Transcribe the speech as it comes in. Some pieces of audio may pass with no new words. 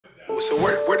So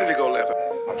where did it go left?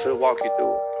 I'm finna walk you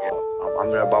through it. I'm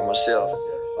there by myself.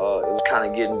 It was kind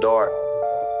of getting dark.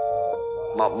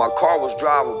 My car was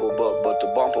drivable, but the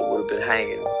bumper would have been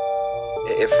hanging.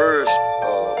 At first,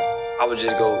 I would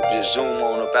just zoom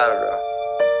on up out of there.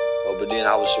 But then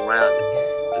I was surrounded.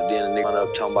 So then a nigga went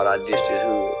up talking about I ditched his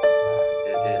hood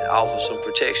and offered some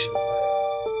protection.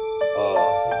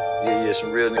 Yeah,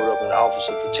 some real nigga up and offered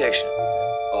some protection.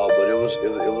 But it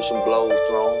was some blows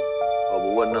thrown,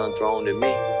 but wasn't none thrown at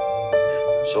me.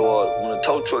 So when the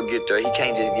tow truck get there, he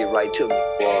can't just get right to me.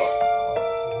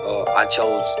 I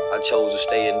chose to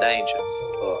stay in danger.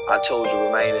 I chose to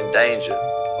remain in danger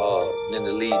than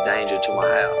to lead danger to my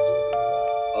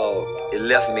house. It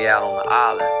left me out on the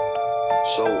island.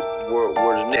 So where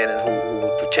the nigga who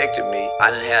protected me,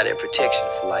 I didn't have that protection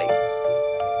for like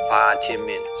 5-10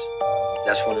 minutes.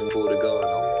 That's when he pulled the gun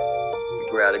on me. He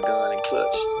grabbed the gun and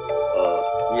clutched.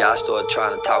 I started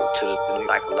trying to talk to the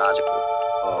psychological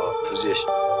position.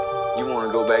 You want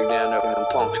to go back down there in them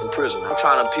punks in prison. I'm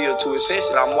trying to appeal to his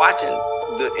senses. I'm watching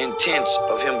the intents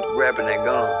of him grabbing that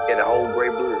gun. He had a whole gray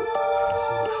beard.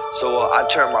 So I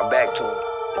turned my back to him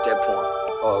at that point.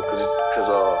 Cause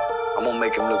I'm gonna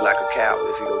make him look like a coward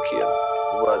if he go kill him.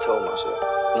 That's what I told myself.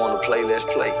 I want to play, let's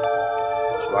play.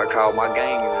 So I called my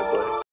gang unit buddy.